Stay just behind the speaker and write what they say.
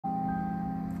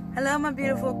Hello my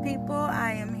beautiful people,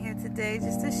 I am here today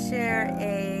just to share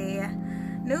a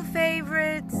new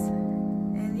favorite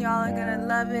and y'all are gonna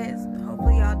love it.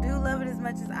 Hopefully y'all do love it as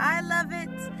much as I love it.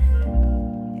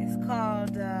 It's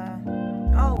called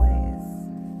Always.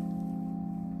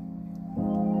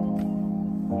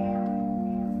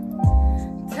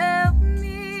 Tell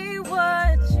me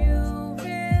what you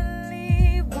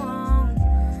really want.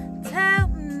 Tell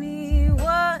me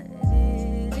what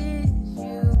it is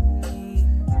you need.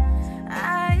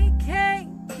 I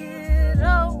can't get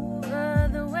over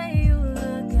the way you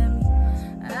look at me.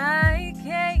 I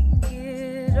can't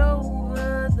get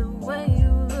over the way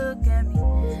you look at me.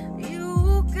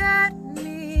 You got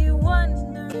me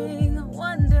wondering,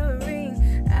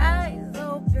 eyes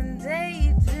open,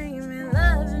 daydreaming,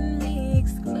 loving me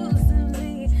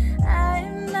exclusively.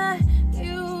 I'm not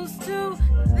used to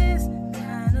this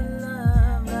kind of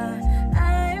love.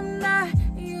 I'm not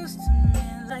used to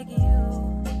men like you.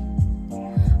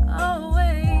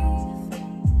 Always,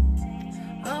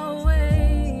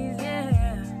 always,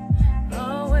 yeah.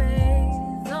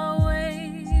 Always,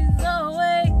 always,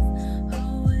 always,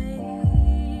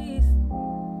 always.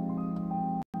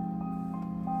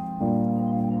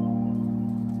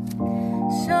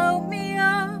 Show me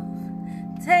off,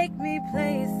 take me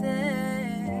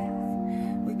places.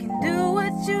 We can do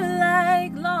what you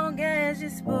like, long as you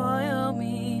spoil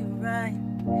me right.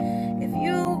 If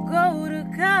you go to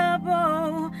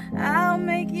Cabo, I'll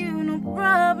make you no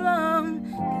problem.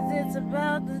 'Cause it's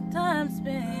about the time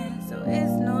spent, so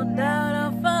it's no doubt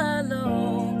I'll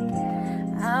follow.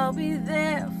 I'll be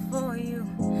there for you,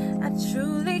 I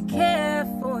truly care